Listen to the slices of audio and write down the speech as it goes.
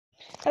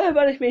Hello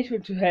everybody, it's me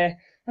Intu here.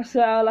 That's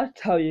what I'd like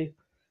to tell you.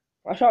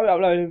 I started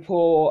uploading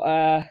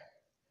for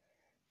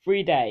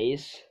 3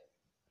 days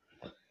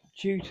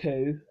due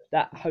to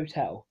that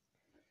hotel.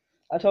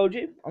 I told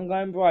you I'm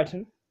going to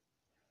Brighton.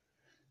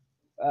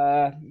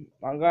 I'm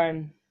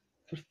going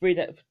for 3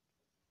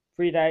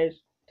 days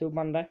till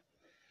Monday.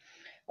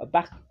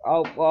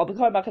 I'll be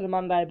coming back on the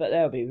Monday, but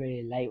they'll be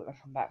really late when I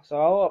come back. So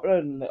I'll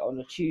upload on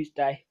the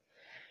Tuesday.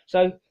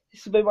 So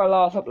this will be my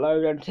last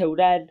upload until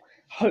then.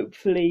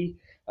 Hopefully,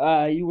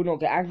 you will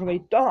not get angry with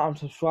me. Don't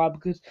unsubscribe,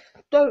 because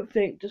don't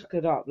think just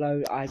because I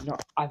upload I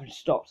haven't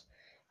stopped,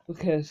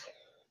 because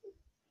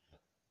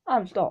I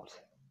haven't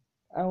stopped.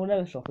 I will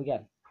never stop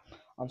again.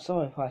 I'm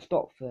sorry if I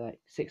stopped for like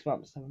 6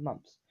 months, 7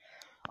 months.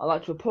 I'd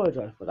like to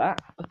apologise for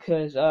that,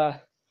 because I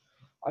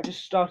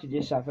just started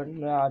year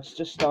 7. I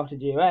just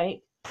started year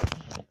 8,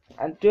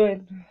 and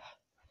doing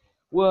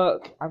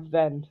work and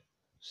then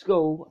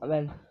school, and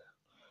then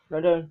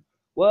doing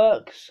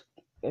work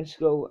in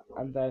school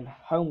and then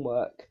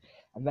homework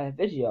and then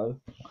video.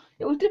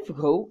 It was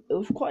difficult. It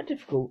was quite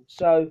difficult.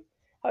 So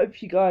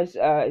hope you guys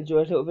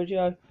enjoyed this little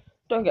video.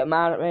 Don't get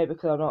mad at me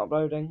because I'm not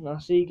uploading. I'll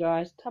see you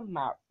guys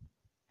tomorrow.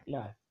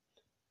 No.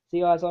 See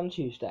you guys on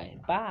Tuesday.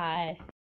 Bye.